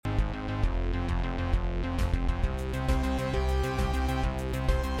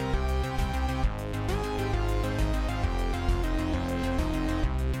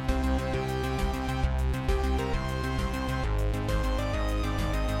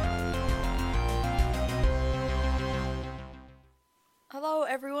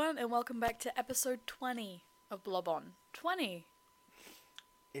and welcome back to episode 20 of Blob On. 20!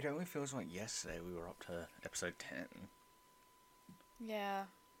 It only feels like yesterday we were up to episode 10. Yeah.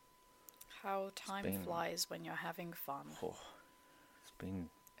 How time flies when you're having fun. Oh, it's been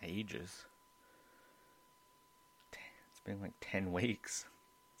ages. It's been like 10 weeks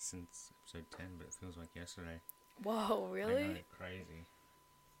since episode 10, but it feels like yesterday. Whoa, really? I know, crazy.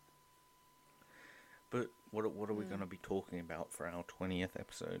 But what are we going to be talking about for our 20th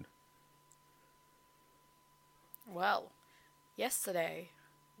episode? Well, yesterday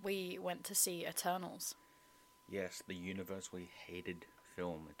we went to see Eternals. Yes, the universally hated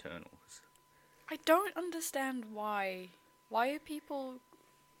film Eternals. I don't understand why. Why are people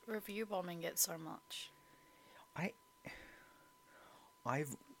review bombing it so much?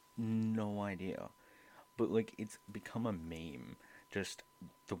 I've no idea. But like it's become a meme. Just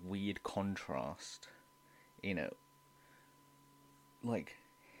the weird contrast in it. Like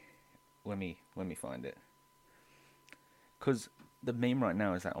let me find it. 'Cause the meme right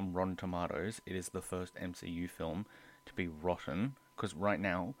now is that on Rotten Tomatoes, it is the first MCU film to be rotten. 'Cause right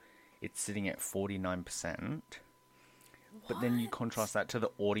now, it's sitting at 49%. What? But then you contrast that to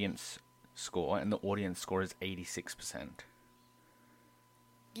the audience score, and the audience score is 86%.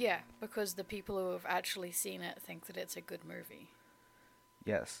 Yeah, because the people who have actually seen it think that it's a good movie.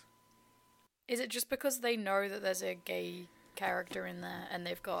 Yes. Is it just because they know that there's a gay character in there and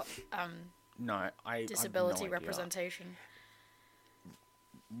they've got No, disability I have no idea. representation?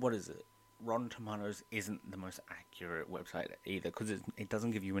 What is it? Rotten Tomatoes isn't the most accurate website either, because it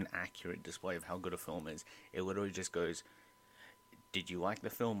doesn't give you an accurate display of how good a film is. It literally just goes, did you like the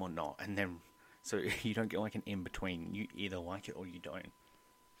film or not? And then, so you don't get like an in-between. You either like it or you don't.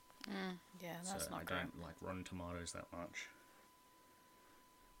 Yeah, that's not great. I don't like Rotten Tomatoes that much.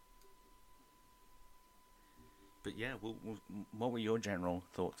 But yeah, what were your general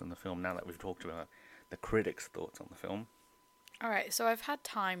thoughts on the film now that we've talked about the critics' thoughts on the film? Alright, so I've had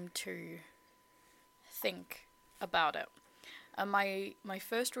time to think about it. And my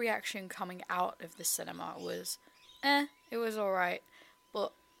first reaction coming out of the cinema was, it was alright.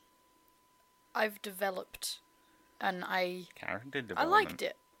 But I've developed, and Character development. I liked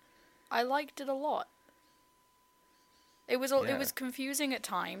it. I liked it a lot. It was confusing at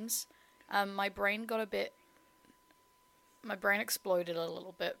times. My brain exploded a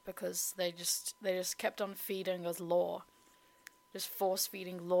little bit because they just kept on feeding us lore. Just force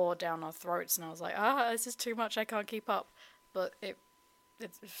feeding lore down our throats, and I was like, this is too much, I can't keep up. But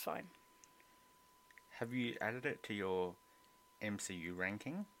it's fine. Have you added it to your MCU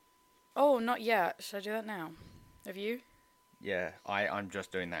ranking? Oh, not yet. Should I do that now? Have you? Yeah, I'm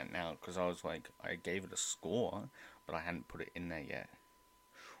just doing that now because I was like, I gave it a score, but I hadn't put it in there yet.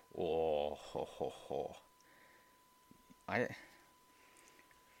 Oh, ho, ho, ho.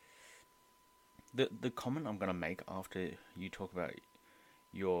 The comment I'm gonna make after you talk about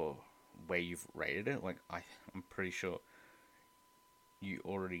your where you've rated it, like I'm pretty sure you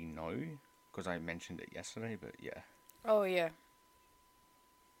already know because I mentioned it yesterday, but yeah. Oh yeah.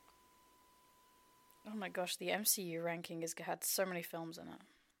 Oh my gosh, the MCU ranking has had so many films in it.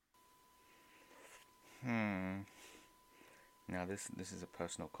 Now this is a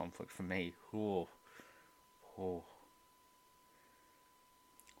personal conflict for me. Oh.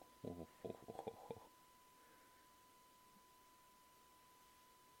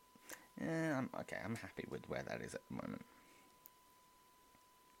 Yeah, I'm happy with where that is at the moment.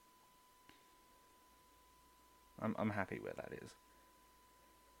 I'm happy where that is.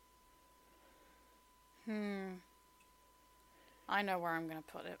 I know where I'm gonna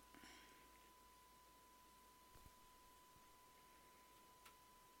put it.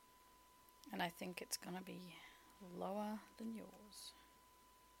 And I think it's gonna be lower than yours.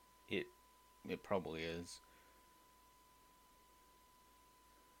 It probably is.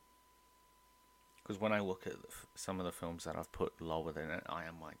 Because when I look at some of the films that I've put lower than it, I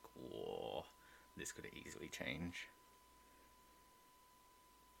am like, whoa, this could easily change.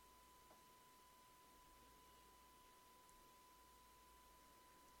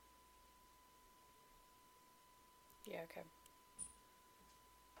 Yeah, okay.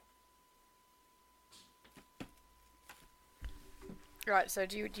 Right, so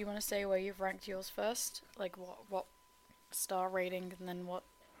do you want to say where you've ranked yours first? Like what star rating and then what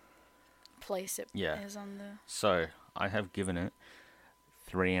place it is on the... So, I have given it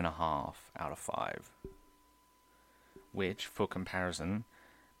 3.5 out of 5. Which, for comparison,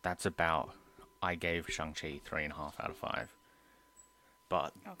 that's about... I gave Shang-Chi 3.5 out of 5.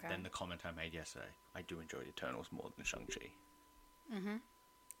 But then the comment I made yesterday, I do enjoy Eternals more than Shang-Chi.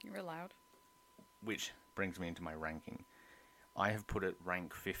 You're allowed. Which brings me into my ranking. I have put it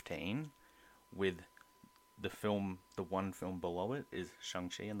rank 15 with the one film below it is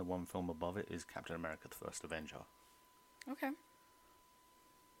Shang-Chi, and the one film above it is Captain America: The First Avenger. Okay.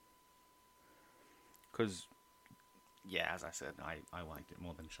 Because, yeah, as I said, I liked it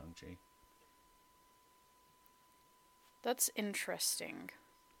more than Shang-Chi. That's interesting.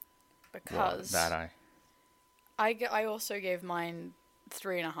 Because What, that I also gave mine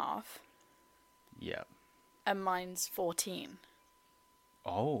 3.5. Yeah. And mine's 14.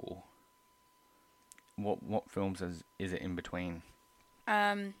 Oh. What films is it in between?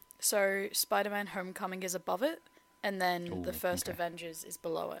 So Spider-Man: Homecoming is above it, and then Ooh, the first okay. Avengers is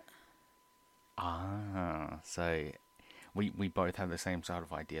below it. Ah, so we both have the same sort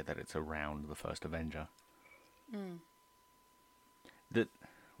of idea that it's around the first Avenger. That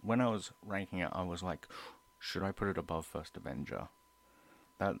when I was ranking it, I was like, should I put it above First Avenger?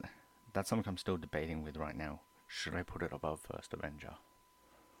 That's something I'm still debating with right now. Should I put it above First Avenger?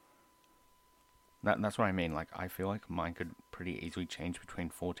 That's what I mean. Like, I feel like mine could pretty easily change between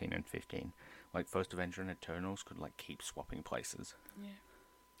 14 and 15. Like, First Avenger and Eternals could, like, keep swapping places. Yeah.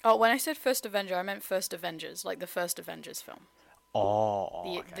 Oh, when I said first Avenger, I meant first Avengers, like the first Avengers film. Oh,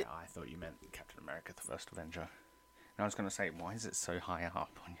 okay. The- I thought you meant Captain America: The First Avenger. And I was going to say, why is it so high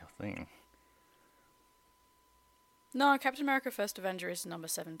up on your thing? No, Captain America: First Avenger is number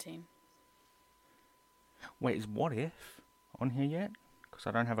 17. Wait, is What If on here yet? Because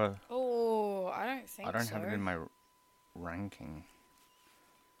I don't have a... Oh, I don't think so. I don't have it in my ranking.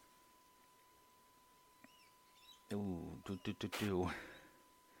 Ooh, do.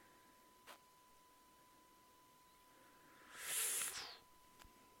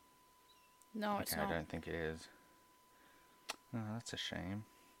 No, it's Okay, not. I don't think it is. Oh, that's a shame.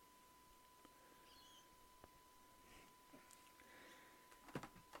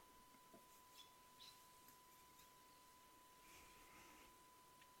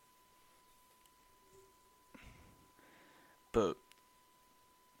 But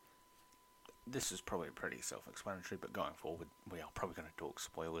this is probably pretty self-explanatory, but going forward, we are probably going to talk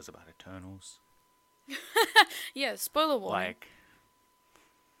spoilers about Eternals. Yeah, spoiler warning. Like,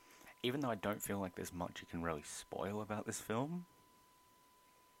 even though I don't feel like there's much you can really spoil about this film,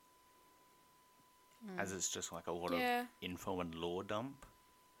 as it's just like a lot of info and lore dump,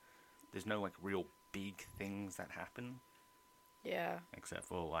 there's no like real big things that happen. Yeah. Except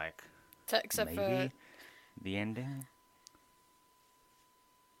for like Except maybe for the ending.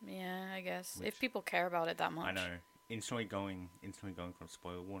 yeah, I guess Which- if people care about it that much. I know. Instantly going from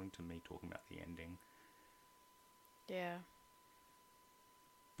spoiler warning to me talking about the ending. Yeah.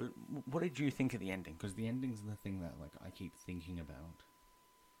 But what did you think of the ending? Because the ending's the thing that like I keep thinking about.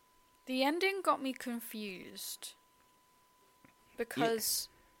 The ending got me confused. Because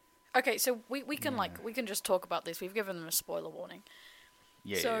okay, so we can we can just talk about this. We've given them a spoiler warning.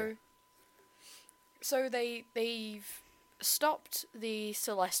 Yeah. So they've stopped the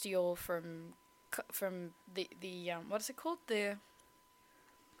Celestial from the what is it called? The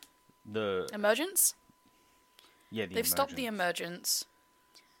emergence? Yeah, They've stopped the emergence.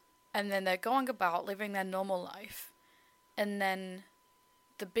 And then they're going about living their normal life. And then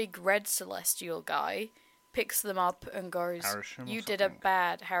the big red Celestial guy picks them up and goes, Harisham you or did a something?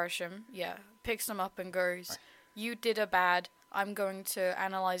 bad, Harisham, yeah, picks them up and goes, you did a bad, I'm going to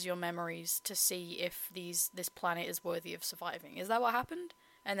analyze your memories to see if this planet is worthy of surviving. Is that what happened?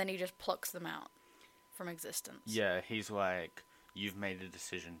 And then he just plucks them out from existence. Yeah, he's like, you've made a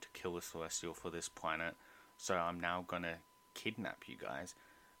decision to kill a Celestial for this planet, so I'm now gonna kidnap you guys,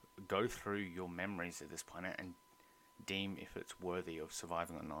 go through your memories of this planet, and deem if it's worthy of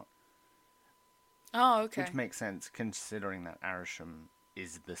surviving or not. Oh, okay. Which makes sense, considering that Arisham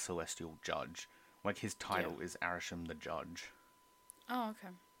is the Celestial Judge. Like, his title is Arisham the Judge. Oh, okay.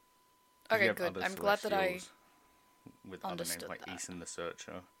 'Cause you Okay, have good. other I'm glad that I Celestials with other names understood like that. Eason the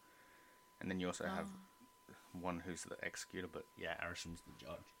Searcher. And then you also have one who's the Executor, but yeah, Arisham's the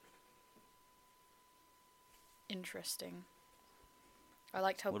Judge. Interesting. I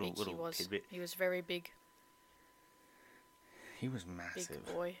liked how big he Little was. tidbit. He was very big. He was Big massive.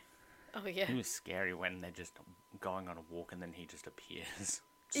 boy. Oh, yeah. He was scary when they're just going on a walk and then he just appears.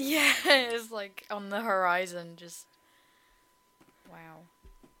 Yeah, it's like on the horizon, just... Wow.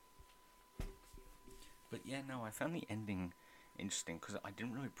 But yeah, no, I found the ending interesting because I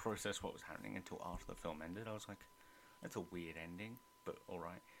didn't really process what was happening until after the film ended. I was like, that's a weird ending, but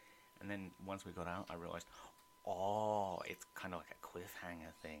alright. And then once we got out, I realised, oh, it's kind of like a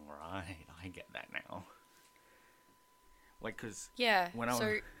cliffhanger thing, right? I get that now. Like, because Yeah,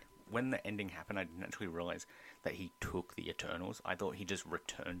 when the ending happened, I didn't actually realise that he took the Eternals. I thought he just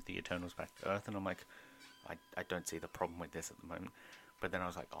returned the Eternals back to Earth, and I'm like, I don't see the problem with this at the moment. But then I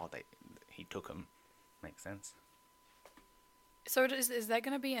was like, oh, he took him. Makes sense. So is there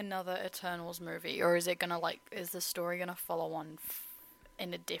going to be another Eternals movie, or is it going to, like, is the story going to follow on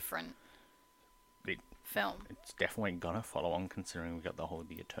in a different film? It's definitely gonna follow on, considering we got the whole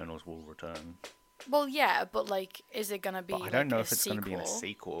The Eternals will return. Well, yeah, but, like, is it going to be, But I don't know a if it's sequel? going to be in a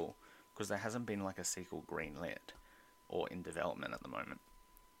sequel, because there hasn't been, like, a sequel greenlit or in development at the moment.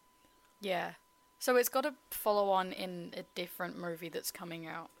 Yeah. So it's got to follow on in a different movie that's coming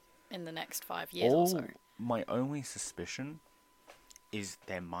out in the next 5 years or so. My only suspicion is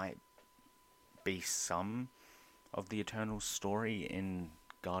there might be some of the Eternals story in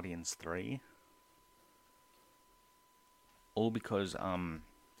Guardians 3. All because,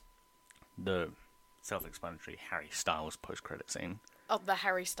 the self-explanatory Harry Styles post-credit scene. Oh, the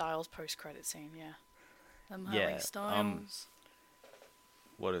Harry Styles post-credit scene, yeah. Harry Styles.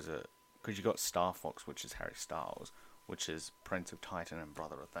 What is it? Because you got Star Fox, which is Harry Styles, which is Prince of Titan and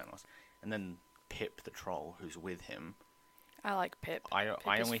brother of Thanos. And then Pip the Troll, who's with him. I like Pip. I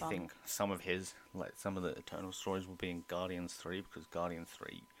Pip only fun. think some of the Eternal stories will be in Guardians 3, because Guardians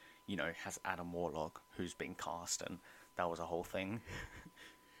 3, has Adam Warlock, who's been cast, and that was a whole thing.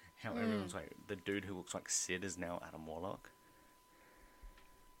 How everyone's like, the dude who looks like Sid is now Adam Warlock.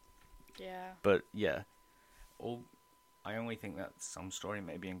 Yeah. But, yeah. I only think that some story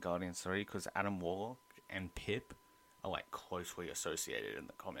may be in Guardians 3, because Adam Warlock and Pip are, like, closely associated in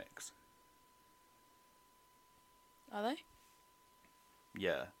the comics. Are they?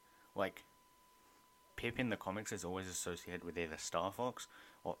 Yeah. Like, Pip in the comics is always associated with either Star Fox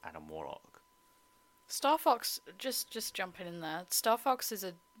or Adam Warlock. Star Fox, just jumping in there. Star Fox is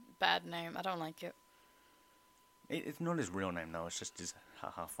a bad name. I don't like it. It's not his real name, though. It's just his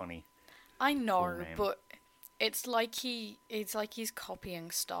haha funny. I know, cool name. but it's like he's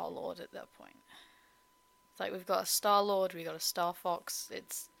copying Star-Lord at that point. It's like we've got a Star-Lord, we got a Star Fox.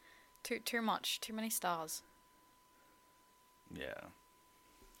 It's too much, too many stars. Yeah.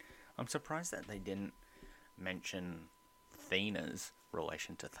 I'm surprised that they didn't mention Thena's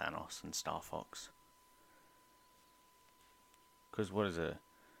relation to Thanos and Star Fox. Because what is it?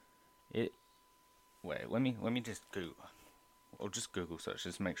 Wait, let me just Google. I'll just Google search,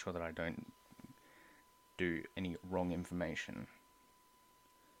 just to make sure that I don't do any wrong information.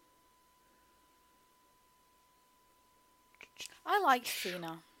 I liked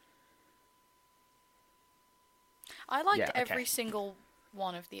Thena. I liked every single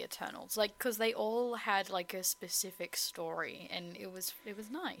one of the Eternals, like, because they all had, like, a specific story, and it was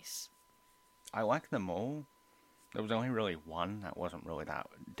nice. I like them all. There was only really one that wasn't really that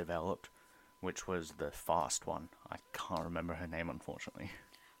developed, which was the fast one. I can't remember her name, unfortunately.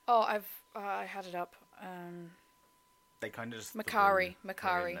 Oh, I had it up. They kind of just Makari.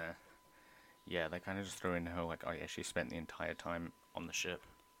 Yeah, they kind of just threw in her, like, oh yeah, she spent the entire time on the ship.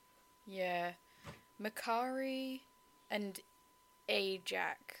 Yeah. Makari and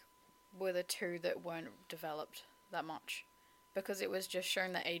Ajak were the two that weren't developed that much. Because it was just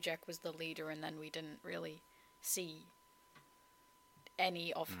shown that Ajak was the leader, and then we didn't really see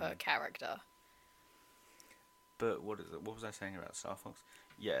any of her character. But what was I saying about Star Fox?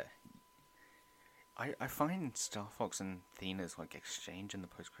 Yeah. I find Star Fox and Thena's, like, exchange in the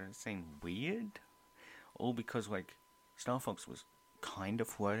post-credits scene weird. All because, like, Star Fox was kind of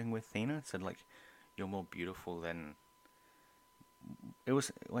flirting with Thena. Said, like, you're more beautiful than... It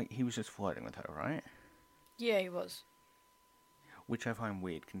was, like, he was just flirting with her, right? Yeah, he was. Which I find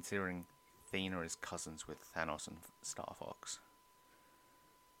weird, considering Thena is cousins with Thanos and Star Fox.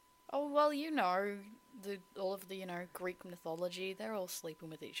 Oh, well, all of the, Greek mythology, they're all sleeping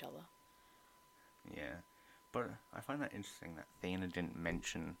with each other. Yeah, but I find that interesting that Thena didn't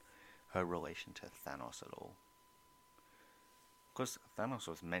mention her relation to Thanos at all. Because Thanos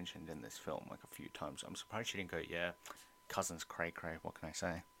was mentioned in this film, like, a few times. I'm surprised she didn't go, yeah, cousins cray, what can I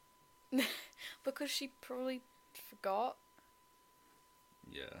say? Because she probably forgot.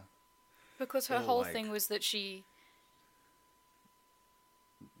 Yeah. Because her whole thing was that she,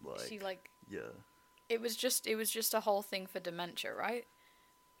 yeah. It was just a whole thing for dementia, right?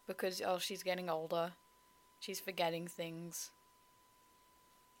 Because, she's getting older. She's forgetting things.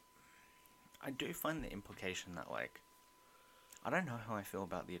 I do find the implication that, like... I don't know how I feel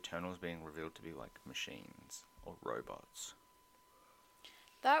about the Eternals being revealed to be, like, machines or robots.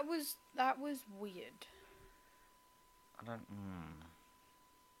 That was weird. I don't...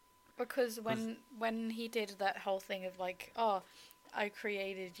 Because when he did that whole thing of, like, oh, I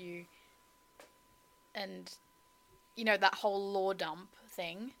created you, and, that whole lore dump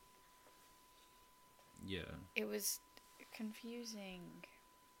thing. Yeah. It was confusing.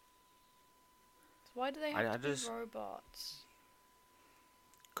 Why do they have I to be just robots?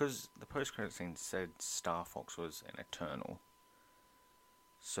 because the post-credit scene said Star Fox was an Eternal,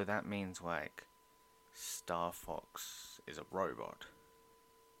 so that means like Star Fox is a robot,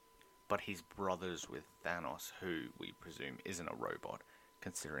 but he's brothers with Thanos, who we presume isn't a robot,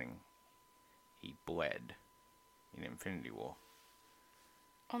 considering he bled in Infinity War.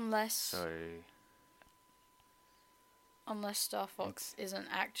 Unless Star Fox isn't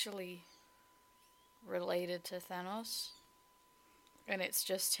actually related to Thanos, and it's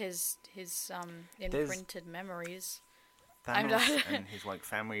just his imprinted memories. Thanos and his like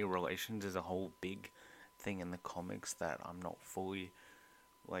family relations is a whole big thing in the comics that I'm not fully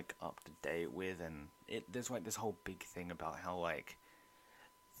like up to date with, and there's like this whole big thing about how like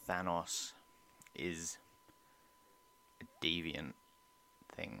Thanos is a deviant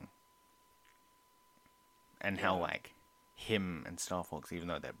thing, and how like him and Star Fox, even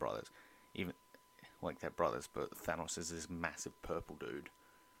though they're brothers, but Thanos is this massive purple dude.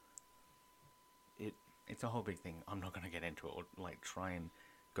 It's a whole big thing. I'm not gonna get into it or like try and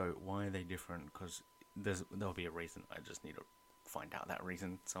go why are they different, because there'll be a reason. I just need to find out that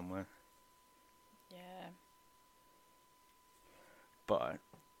reason somewhere. Yeah. But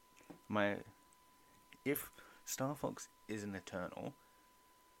if Star Fox is an Eternal,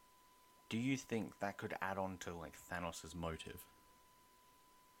 do you think that could add on to like Thanos' motive?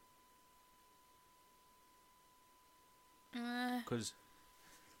 Because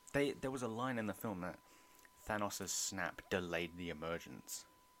there was a line in the film that Thanos' snap delayed the emergence.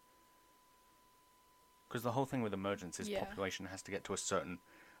 Because the whole thing with emergence is population has to get to a certain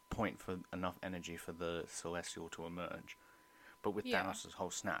point for enough energy for the Celestial to emerge. But with Thanos'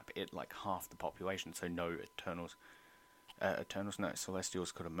 whole snap, it like halved the population, so no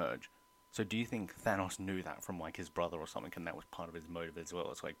Celestials could emerge. So do you think Thanos knew that from like his brother or something, and that was part of his motive as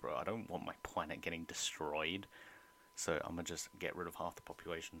well? It's like, bro, I don't want my planet getting destroyed, so I'm gonna just get rid of half the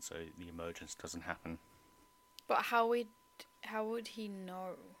population so the emergence doesn't happen. But how would he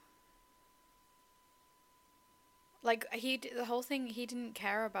know? Like the whole thing, he didn't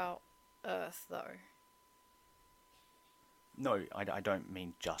care about Earth though. No, I don't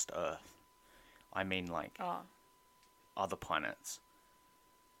mean just Earth. I mean like other planets.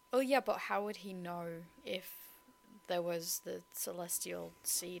 Oh yeah, but how would he know if there was the celestial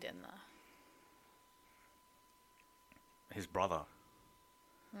seed in there? His brother.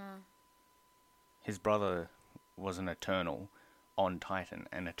 His brother was an Eternal on Titan,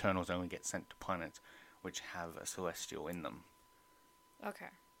 and Eternals only get sent to planets which have a celestial in them. Okay.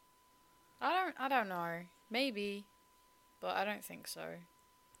 I don't know. Maybe, but I don't think so.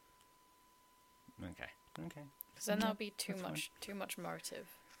 Okay. Because then that'll be too much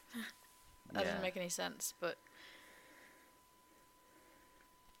motive. That doesn't make any sense, but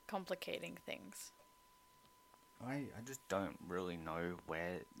complicating things. I just don't really know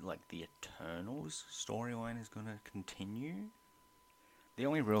where like the Eternals storyline is gonna continue. The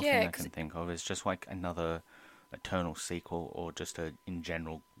only real thing I can think of is just like another Eternal sequel, or just a in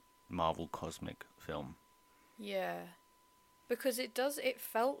general Marvel cosmic film. Yeah, because it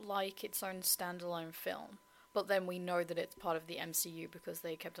felt like its own standalone film, but then we know that it's part of the MCU because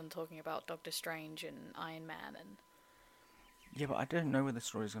they kept on talking about Doctor Strange and Iron Man and... Yeah, but I don't know where the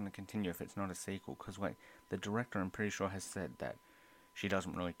story's going to continue if it's not a sequel, because like the director, I'm pretty sure, has said that she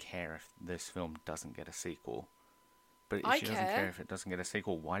doesn't really care if this film doesn't get a sequel. But if she doesn't care if it doesn't get a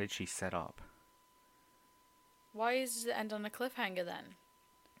sequel, why did she set up? Why is it end on a cliffhanger then?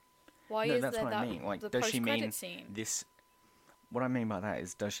 Why is that's there what that I mean. Like, the does she mean post-credit scene? this? What I mean by that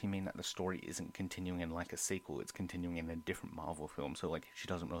is, does she mean that the story isn't continuing in like a sequel? It's continuing in a different Marvel film. So like, she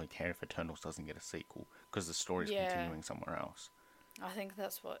doesn't really care if Eternals doesn't get a sequel because the story's continuing somewhere else. I think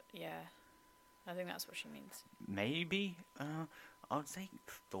that's what. Yeah, I think that's what she means. Maybe. I would say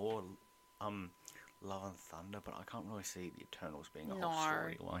Thor, Love and Thunder, but I can't really see the Eternals being a whole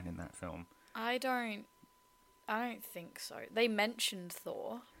storyline in that film. I don't think so. They mentioned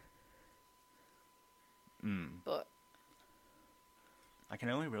Thor. But I can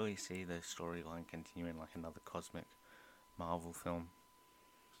only really see the storyline continuing like another cosmic Marvel film.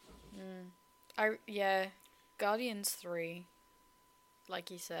 Guardians 3,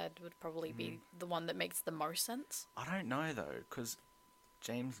 like you said, would probably be the one that makes the most sense. I don't know though, because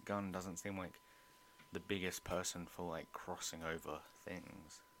James Gunn doesn't seem like the biggest person for like crossing over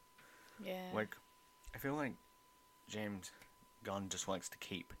things. Yeah. Like, I feel like James Gunn just likes to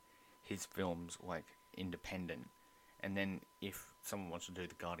keep his films like independent, and then if someone wants to do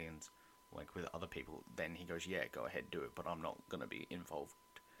the Guardians like with other people, then he goes, yeah, go ahead, do it, but I'm not gonna be involved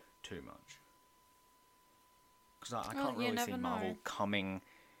too much, because I can't really see Marvel coming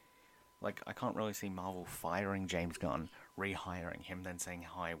Like, I can't really see Marvel firing James Gunn, rehiring him, then saying,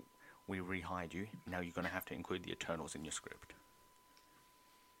 "Hi, we rehired you. Now you're gonna have to include the Eternals in your script."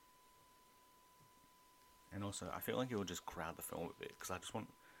 And also, I feel like it will just crowd the film a bit, because I just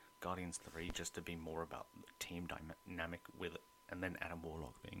want Guardians 3 just to be more about the team dynamic with it, and then Adam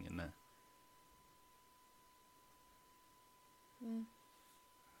Warlock being in there.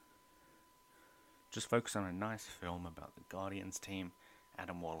 Just focus on a nice film about the Guardians team,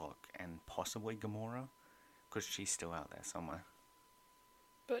 Adam Warlock, and possibly Gamora, because she's still out there somewhere.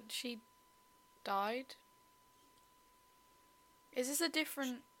 But she died? Is this a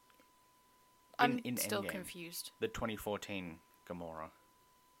different... I'm in still Endgame, confused. The 2014 Gamora.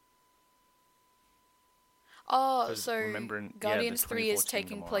 Oh, 'Cause so the Guardians 3 is 2014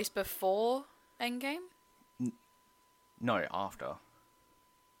 taking Gamora. place before Endgame? No, after.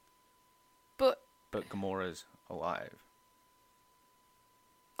 But... But Gamora's alive.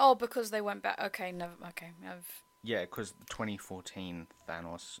 Oh, because they went back... Okay, never... Okay, I've... Yeah, because 2014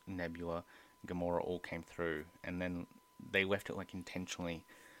 Thanos, Nebula, Gamora all came through, and then they left it like intentionally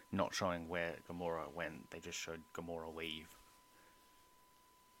not showing where Gamora went. They just showed Gamora leave.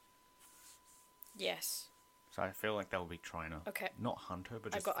 Yes. So I feel like they'll be trying to not hunt her,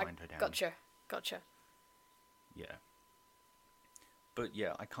 but just find her down. Gotcha. Yeah. But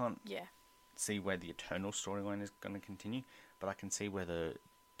yeah, I can't see where the Eternal storyline is going to continue, but I can see where the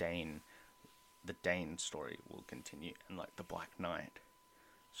Dane story will continue, and like the Black Knight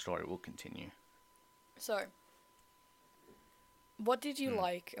story will continue. So, what did you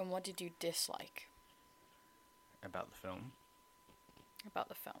like and what did you dislike about the film?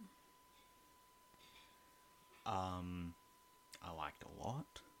 I liked a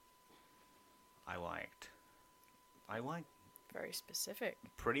lot. I liked very specific.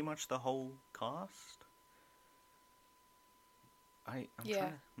 Pretty much the whole cast.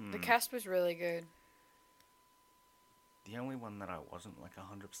 The cast was really good. The only one that I wasn't like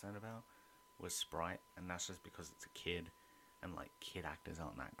 100% about was Sprite, and that's just because it's a kid, and like kid actors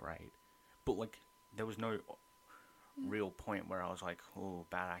aren't that great. But like there was no real point where I was like, oh,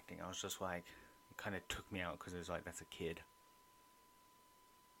 bad acting. I was just like, it kind of took me out because it was like, that's a kid.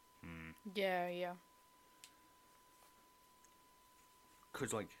 Yeah.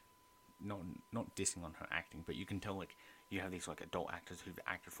 Because like, not dissing on her acting, but you can tell like you have these like adult actors who've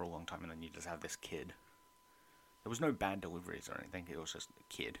acted for a long time, and then you just have this kid. There was no bad deliveries or anything. It was just a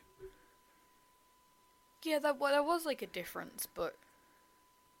kid. Yeah, there was like a difference, but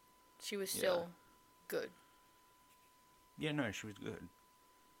she was still good. Yeah, no, she was good.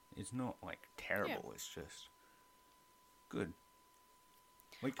 It's not like terrible. It's just good.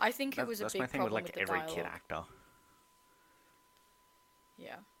 Like, I think it was a big problem with the every dialogue. kid actor.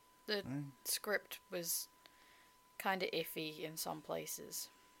 Yeah, the script was kind of iffy in some places.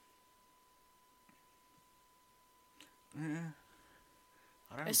 I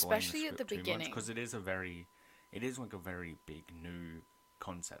don't especially at the beginning, because it is like a very big new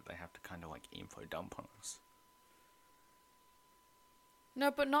concept. They have to kind of like info dump on us. No,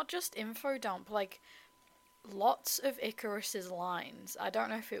 but not just info dump. Like lots of Icarus's lines. I don't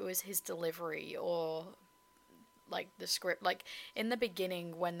know if it was his delivery or like the script. Like in the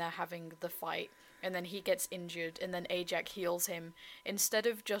beginning when they're having the fight and then he gets injured and then Ajax heals him, instead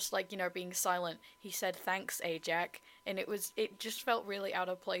of just like, being silent, he said thanks, Ajax, and it just felt really out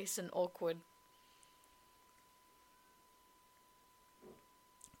of place and awkward.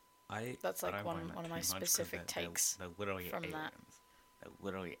 That's like one of my specific takes they're literally from aliens. that. They're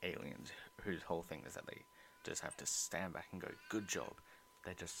literally aliens whose whole thing is that they just have to stand back and go, good job.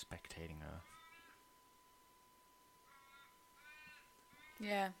 They're just spectating Earth.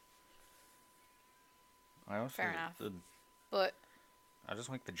 Yeah. I also, fair enough. But I just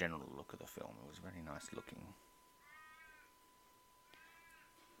like the general look of the film. It was very nice looking.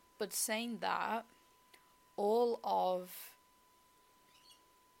 But saying that, all of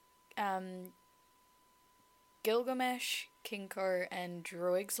Gilgamesh, Kinko, and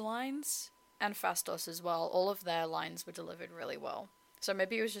Druig's lines, and Phastos as well, all of their lines were delivered really well. So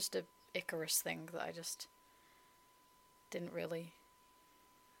maybe it was just a Icarus thing that I just didn't really...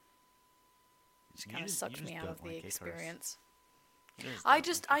 It kind of sucked me out of the experience.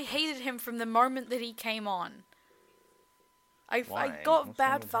 I hated him from the moment that he came on. I got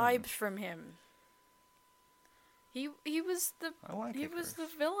bad vibes from him. He was the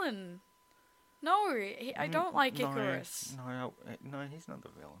villain. No, I don't like Icarus. No, he's not the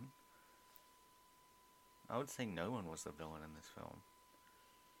villain. I would say no one was the villain in this film.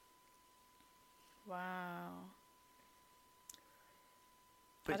 Wow.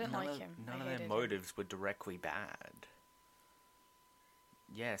 But I didn't like him. None of their motives were directly bad.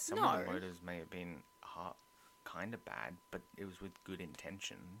 Yeah, some of the No. motives may have been kind of bad, but it was with good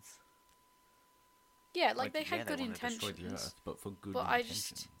intentions. Yeah, like they had they good want to destroy the intentions. Earth, but for good But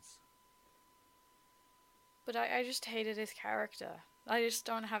intentions. I just hated his character. I just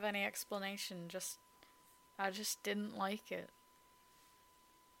don't have any explanation. I just didn't like it.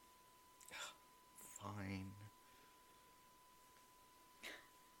 Fine.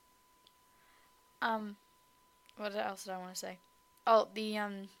 What else did I want to say? Oh,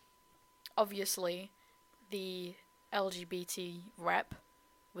 obviously, the LGBT rep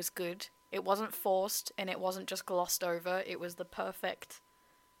was good. It wasn't forced, and it wasn't just glossed over. It was the perfect.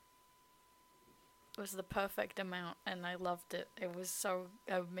 It was the perfect amount, and I loved it. It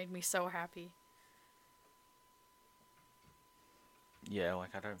made me so happy. Yeah,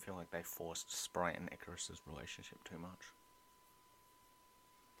 like I don't feel like they forced Sprite and Icarus's relationship too much.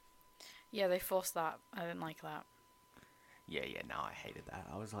 Yeah, they forced that. I didn't like that. Yeah, no, I hated that.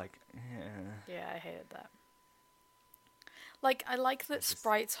 I was like, Yeah, I hated that. Like, I like that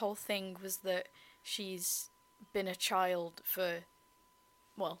Sprite's whole thing was that she's been a child for,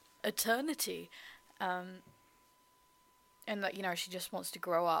 well, eternity. And that, she just wants to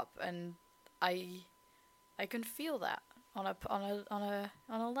grow up, and I can feel that on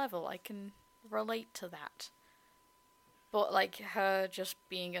a level. I can relate to that. But like her just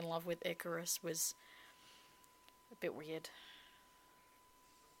being in love with Icarus was a bit weird.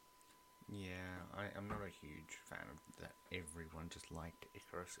 Yeah, I'm not a huge fan of that everyone just liked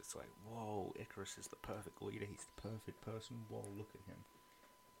Icarus. It's like, whoa, Icarus is the perfect leader, he's the perfect person, whoa, look at him.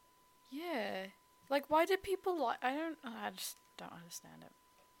 Yeah. Like, why did people like... I just don't understand it.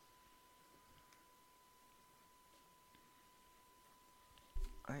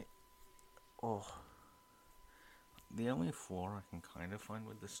 The only flaw I can kind of find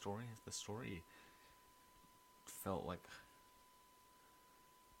with the story is the story felt like...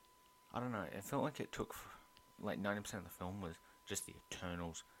 I don't know, it felt like it took... Like, 90% of the film was just the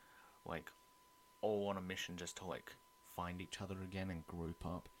Eternals, like, all on a mission just to, like, find each other again and group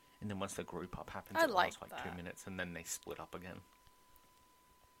up. And then once the group up happens, it lasts, like, 2 minutes, and then they split up again.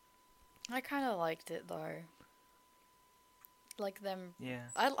 I kind of liked it, though. Like them... Yeah.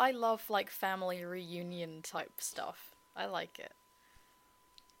 I love, like, family reunion type stuff. I like it.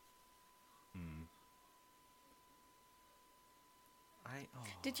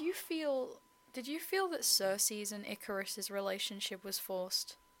 Did you feel that Circe's and Icarus's relationship was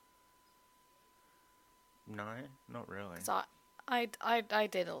forced? No, not really. 'Cause I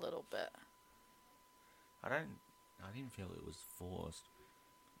did a little bit. I didn't feel it was forced.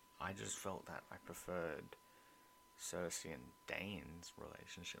 I just felt that I preferred Circe and Dane's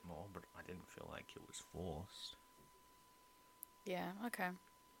relationship more, but I didn't feel like it was forced. Yeah, okay.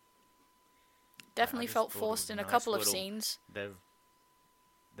 Definitely felt forced in a couple of scenes.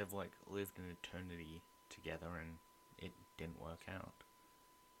 They've like lived an eternity together and it didn't work out.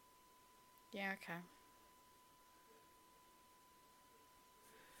 Yeah, okay.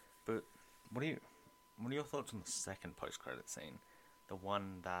 But what are your thoughts on the second post-credit scene? The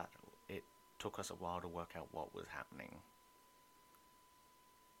one that it took us a while to work out what was happening.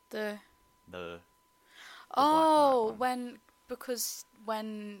 The oh, when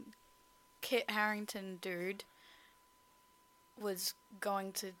Kit Harington dude was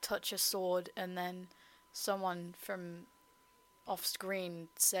going to touch a sword and then someone from off screen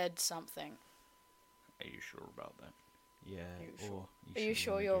said something. Are you sure about that? Yeah. Are you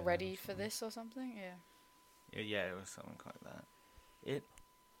sure you're ready for this or something? Yeah. Yeah, it was something like that.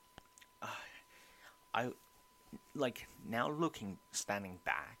 I like now standing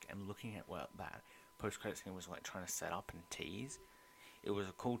back and looking at what that post-credit scene was like trying to set up and tease. It was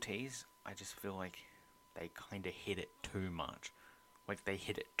a cool tease. I just feel like they kind of hit it too much. Like they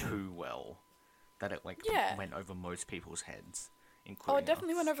hit it too well. That it went over most people's heads, including it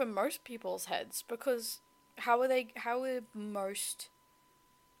definitely went over most people's heads because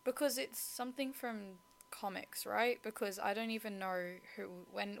because it's something from comics, right? Because I don't even know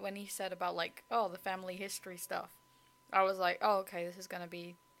when he said about like, oh, the family history stuff, I was like, oh, okay, this is gonna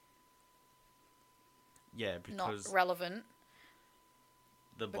be because not relevant.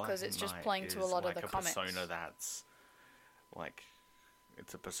 Because it's just playing to a lot of the comics. Persona that's like,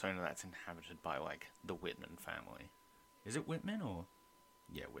 it's a persona that's inhabited by like the Whitman family. Is it Whitman or?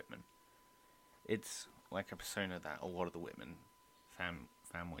 Yeah, Whitman. It's like a persona that a lot of the Whitman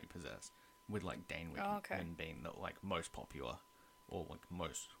family possess, with like Dane Whitman being the like most popular, or like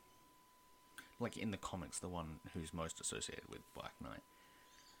most, like in the comics, the one who's most associated with Black Knight.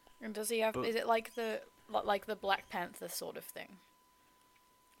 And does he have? Is it like the Black Panther sort of thing,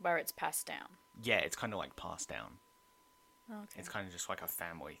 where it's passed down? Yeah, it's kind of like passed down. Okay. It's kind of just like a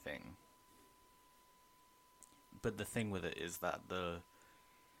family thing. But the thing with it is that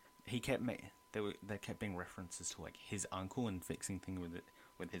they kept being references to like his uncle and fixing things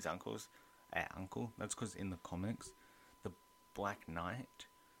with his uncle. That's because in the comics, the Black Knight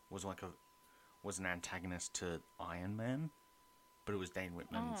was was an antagonist to Iron Man, but it was Dane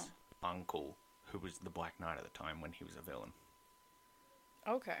Whitman's uncle who was the Black Knight at the time when he was a villain.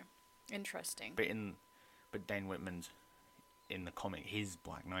 Okay. Interesting. But Dane Whitman's in the comic, his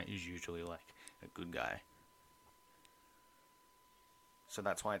Black Knight is usually like a good guy. So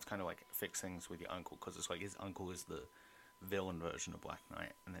that's why it's kind of like fix things with your uncle, because it's like his uncle is the villain version of Black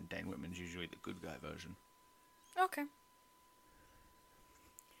Knight, and then Dane Whitman's usually the good guy version. Okay.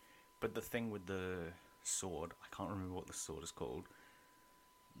 But the thing with the sword, I can't remember what the sword is called.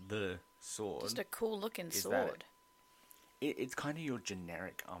 The sword... Just a cool looking sword. It's kind of your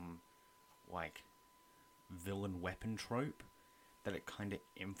generic, like, villain weapon trope, that it kind of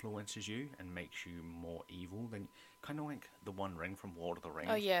influences you and makes you more evil than... Kind of like the One Ring from Lord of the Rings.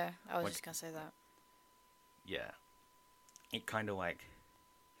 Oh, yeah. I was like, just going to say that. Yeah. It kind of like...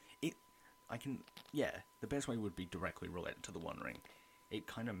 the best way would be directly related to the One Ring. It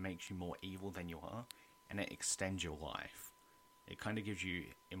kind of makes you more evil than you are, and it extends your life. It kind of gives you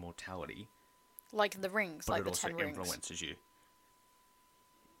immortality. Like the rings, like the 10 rings. But it also influences you.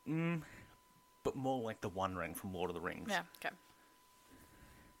 But more like the One Ring from Lord of the Rings. Yeah, okay.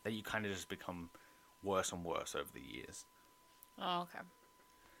 That you kind of just become worse and worse over the years. Oh, okay.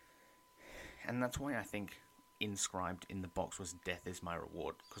 And that's why I think inscribed in the box was "Death is my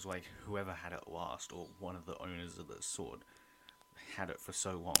reward," because like whoever had it last, or one of the owners of the sword, had it for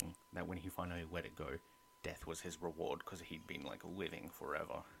so long that when he finally let it go, death was his reward, because he'd been like living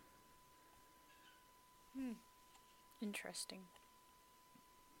forever. Interesting.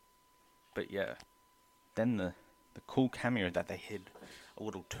 But yeah, then the cool cameo that they hid a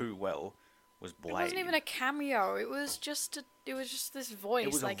little too well was Blade. It wasn't even a cameo. It was just this voice.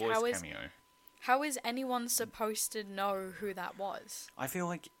 It was like, a voice cameo. How is anyone supposed to know who that was? I feel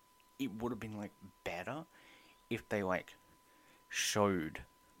like it would have been like better if they like showed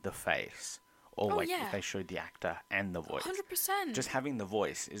the face, or if they showed the actor and the voice. 100%. Just having the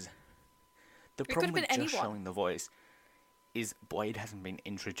voice is the It problem could with have been just anyone. showing the voice. Is Blade hasn't been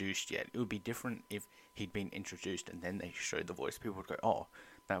introduced yet. It would be different if he'd been introduced and then they showed the voice. People would go, "Oh,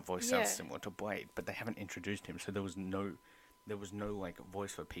 that voice sounds similar to Blade," but they haven't introduced him, so there was no like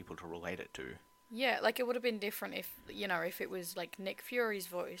voice for people to relate it to. Yeah, like it would have been different if it was like Nick Fury's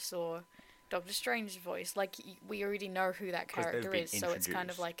voice or Doctor Strange's voice. Like we already know who that 'Cause they've character been is, so it's kind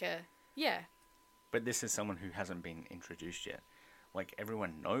of introduced. like a yeah. But this is someone who hasn't been introduced yet. Like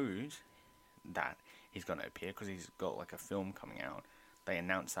everyone knows that he's going to appear because he's got like a film coming out. They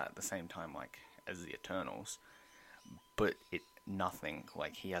announced that at the same time, like as the Eternals, but nothing.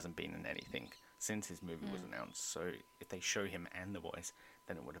 Like he hasn't been in anything since his movie was announced. So if they show him and the voice,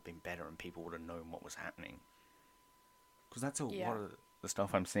 then it would have been better, and people would have known what was happening. Because that's a lot of the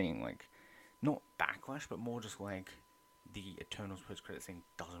stuff I'm seeing, like not backlash, but more just like the Eternals post-credit scene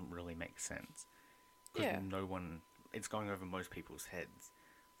doesn't really make sense. Because it's going over most people's heads.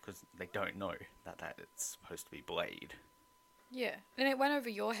 Because they don't know that it's supposed to be Blade. Yeah, and it went over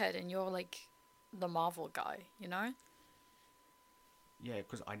your head, and you're like the Marvel guy, you know? Yeah,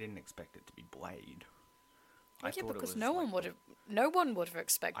 because I didn't expect it to be Blade. Well, yeah, because no one would have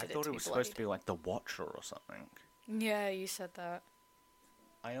expected it to be I thought it was Blade. supposed to be like the Watcher or something. Yeah, you said that.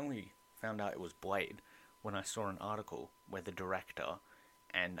 I only found out it was Blade when I saw an article where the director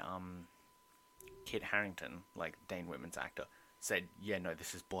and Kit Harington, like Dane Whitman's actor, said, "Yeah, no,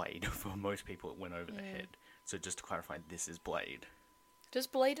 this is Blade." For most people, it went over their head. So just to clarify, this is Blade. Does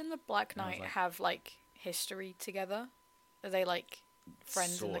Blade and the Black And I was Knight like- have like history together? Are they like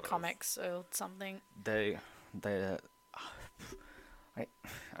friends in the Sort of. comics or something? I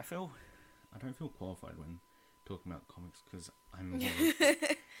don't feel qualified when talking about comics because I'm more of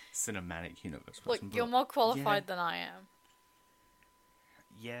a cinematic universe person. Look, but you're more qualified than I am.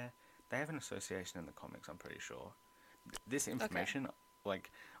 Yeah, they have an association in the comics, I'm pretty sure. This information, like,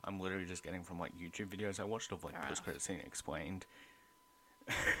 I'm literally just getting from, like, YouTube videos I watched of, like, Fair post-credit scene explained.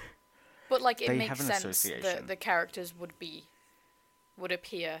 But like it They makes have an sense association. that the characters would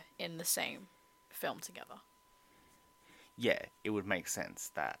appear in the same film together. Yeah, it would make sense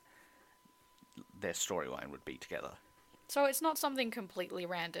that their storyline would be together. So it's not something completely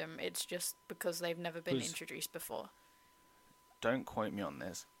random, it's just because they've never been 'Cause- introduced before. Don't quote me on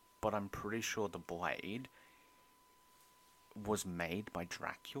this, but I'm pretty sure the Blade was made by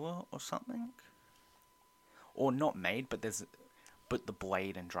Dracula or something. Or not made, but the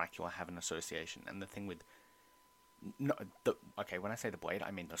Blade and Dracula have an association. And the thing with No, okay, when I say the Blade,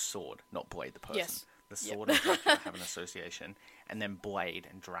 I mean the sword, not Blade the person. Yes. The Yep. sword and Dracula have an association, and then Blade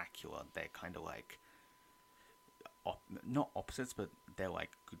and Dracula, they're kind of like not opposites, but they're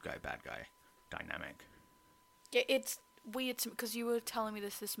like good guy, bad guy dynamic. Yeah, it's weird because you were telling me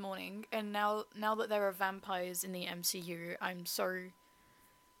this morning, and now that there are vampires in the MCU, I'm so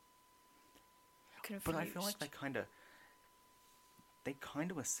confused. But I feel like they kind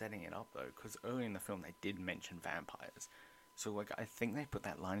of were setting it up though, because early in the film they did mention vampires, so like I think they put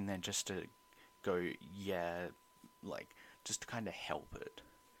that line in there just to go, yeah, like just to kind of help it,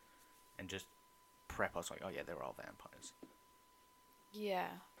 and just prep us like, oh yeah, they're all vampires. Yeah.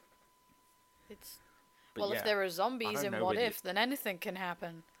 It's But well, yeah, if there are zombies don't in know What where If, then anything can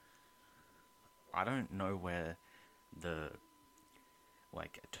happen. I don't know where the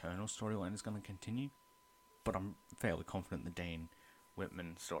like Eternal storyline is going to continue, but I'm fairly confident the Dane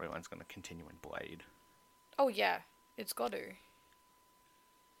Whitman storyline is going to continue in Blade. Oh yeah, it's got to.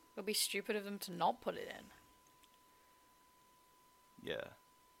 It'll be stupid of them to not put it in. Yeah.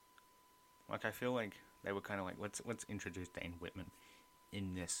 Like I feel like they were kind of like, let's introduce Dane Whitman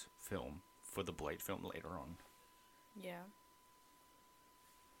in this film for the Blade film later on. Yeah.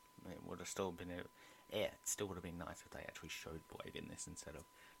 It would have still been it still would have been nice if they actually showed Blade in this instead of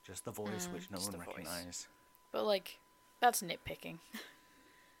just the voice, which no one recognized. But like, that's nitpicking.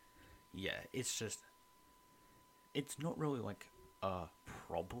 Yeah, it's just, it's not really like a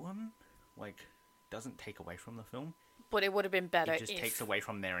problem. Like, doesn't take away from the film. But it would have been better It just takes away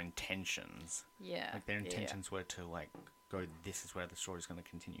from their intentions. Yeah. Like their intentions were to like go, this is where the story's going to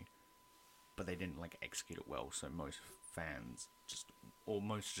continue, but they didn't like execute it well. So most fans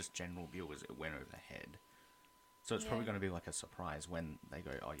most general viewers, it went over their head. So it's probably going to be like a surprise when they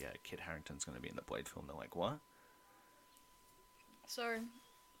go, oh yeah, Kit Harington's going to be in the Blade film. They're like, what? So,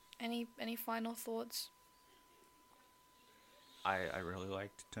 any final thoughts? I really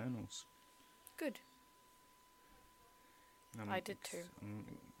liked Eternals. Good. I did too.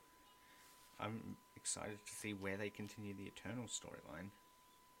 I'm excited to see where they continue the Eternals storyline.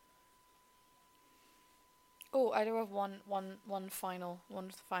 Oh, I do have one final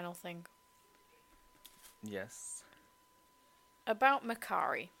thing. Yes. About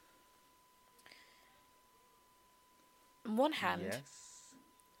Makkari. On one hand, Yes.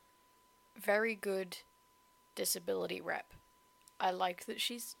 very good disability rep. I like that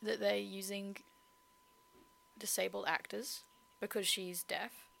they're using disabled actors because she's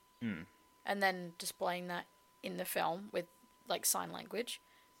deaf. And then displaying that in the film with like sign language.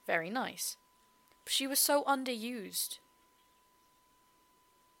 Very nice. She was so underused.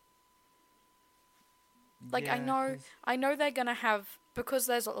 Like, Yeah, I know they're gonna have, because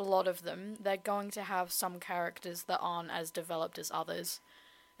there's a lot of them, they're going to have some characters that aren't as developed as others,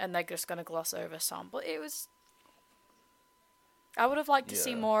 and they're just gonna gloss over some. But I would have liked to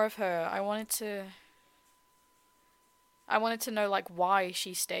see more of her. I wanted to know, like, why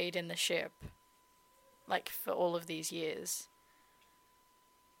she stayed in the ship, like, for all of these years.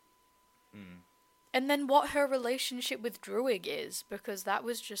 And then what her relationship with Druig is, because that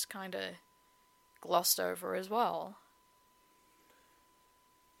was just kind of glossed over as well.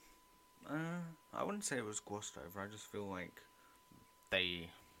 I wouldn't say it was glossed over. I just feel like they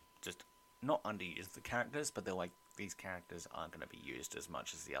just not underused the characters, but they're like, these characters aren't going to be used as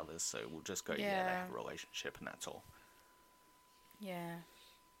much as the others, so we'll just go, yeah, they have a relationship, and that's all. Yeah.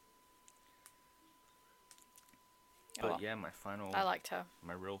 But yeah, I liked her.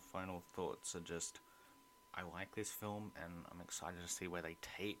 My real final thoughts are just, I like this film, and I'm excited to see where they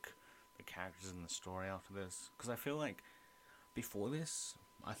take the characters and the story after this. Because I feel like, before this,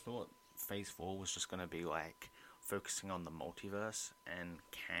 I thought Phase 4 was just going to be like, focusing on the multiverse and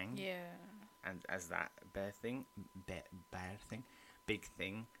Kang. Yeah. And as that bad thing, big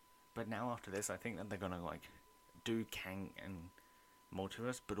thing. But now after this, I think that they're going to like, do Kang and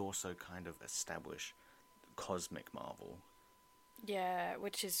multiverse, but also kind of establish cosmic Marvel. Yeah,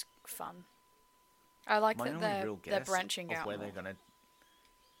 which is fun. I like that they're branching out. Where they're gonna,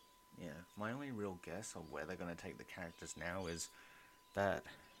 my only real guess of where they're gonna take the characters now is that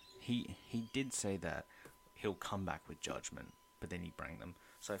he did say that he'll come back with Judgment, but then he bring them.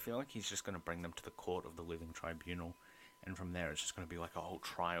 So I feel like he's just gonna bring them to the Court of the Living Tribunal, and from there it's just gonna be like a whole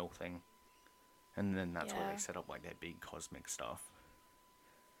trial thing, and then that's where they set up like their big cosmic stuff.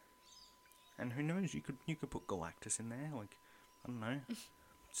 And who knows? You could put Galactus in there, like, I don't know,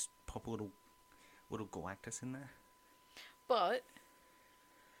 just pop a little Galactus in there. But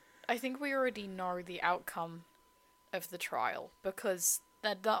I think we already know the outcome of the trial, because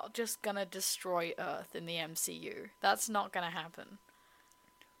they're not just gonna destroy Earth in the MCU. That's not gonna happen.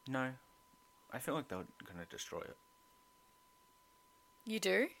 No, I feel like they're gonna destroy it. You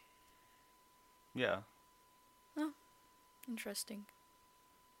do? Yeah. Interesting.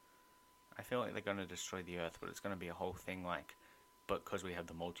 I feel like they're going to destroy the Earth, but it's going to be a whole thing like, but because we have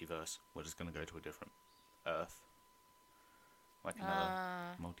the multiverse, we're just going to go to a different Earth. Like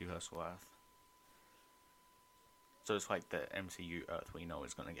another multiversal Earth. So it's like the MCU Earth we know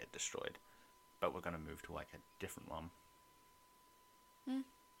is going to get destroyed, but we're going to move to like a different one.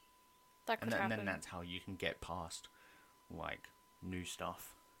 That could happen. And then that's how you can get past, like, new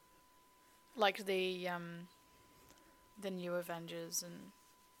stuff. Like the new Avengers and...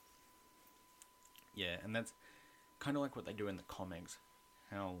 Yeah, and that's kind of like what they do in the comics.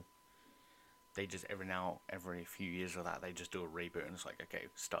 How they just every few years or that, they just do a reboot and it's like, okay,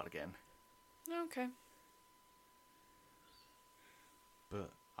 start again. Okay.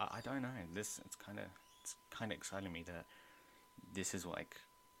 But I don't know. It's kind of exciting me that this is like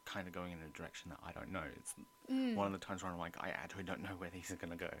kind of going in a direction that I don't know. It's one of the times where I'm like, I actually don't know where these are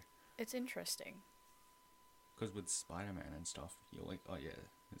gonna go. It's interesting. Because with Spider-Man and stuff, you're like, oh yeah,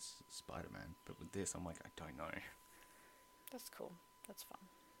 it's Spider-Man. But with this, I'm like, I don't know. That's cool. That's fun.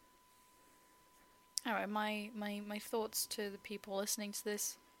 Alright, my thoughts to the people listening to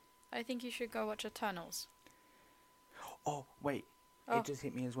this. I think you should go watch Eternals. Oh, wait. Oh. It just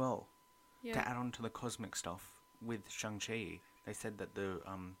hit me as well. Yeah. To add on to the cosmic stuff with Shang-Chi, they said that the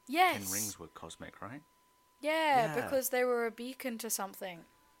Yes. 10 rings were cosmic, right? Yeah, because they were a beacon to something.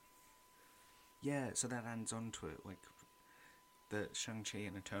 Yeah, so that adds on to it. Like, the Shang-Chi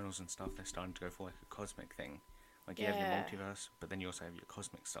and Eternals and stuff, they're starting to go for like a cosmic thing. Like, you have your multiverse, but then you also have your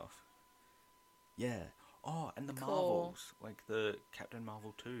cosmic stuff. Yeah. Oh, and the Cool. Marvels. Like the Captain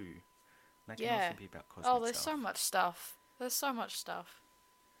Marvel 2. That can Yeah. also be about cosmic Oh, there's stuff. so much stuff. There's so much stuff.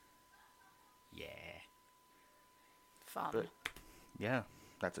 Yeah. Fun. But, yeah,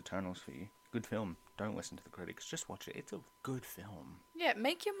 that's Eternals for you. Good film. Don't listen to the critics. Just watch it. It's a good film. Yeah,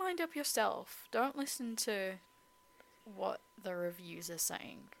 make your mind up yourself. Don't listen to what the reviews are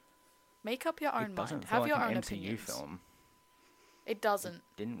saying. Make up your own It doesn't mind. feel Have like your an own MCU opinions. film. It doesn't.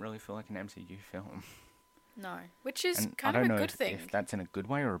 Didn't really feel like an MCU film. No. Which is And kind I of don't a know good thing. if that's in a good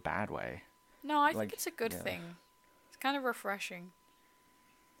way or a bad way. No, I like, think it's a good yeah. thing. It's kind of refreshing.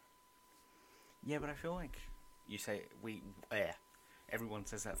 Yeah, but I feel like you say everyone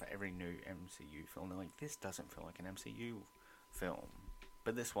says that for every new MCU film. They're like, this doesn't feel like an MCU film.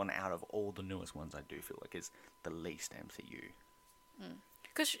 But this one, out of all the newest ones, I do feel like is the least MCU.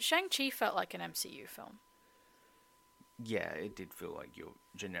 Because Shang-Chi felt like an MCU film. Yeah, it did feel like your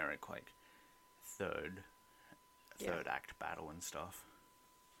generic, like, third act battle and stuff.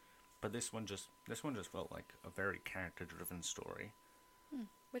 But this one just felt like a very character-driven story.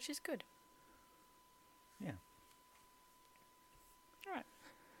 Which is good. Yeah. Alright.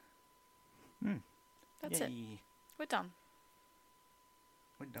 That's it. Yay. We're done.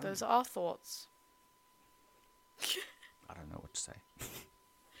 We're done. Those are our thoughts. I don't know what to say.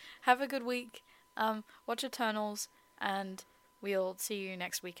 Have a good week. Watch Eternals, and we'll see you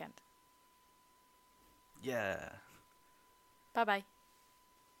next weekend. Yeah. Bye-bye.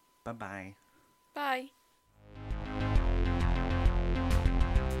 Bye-bye. Bye.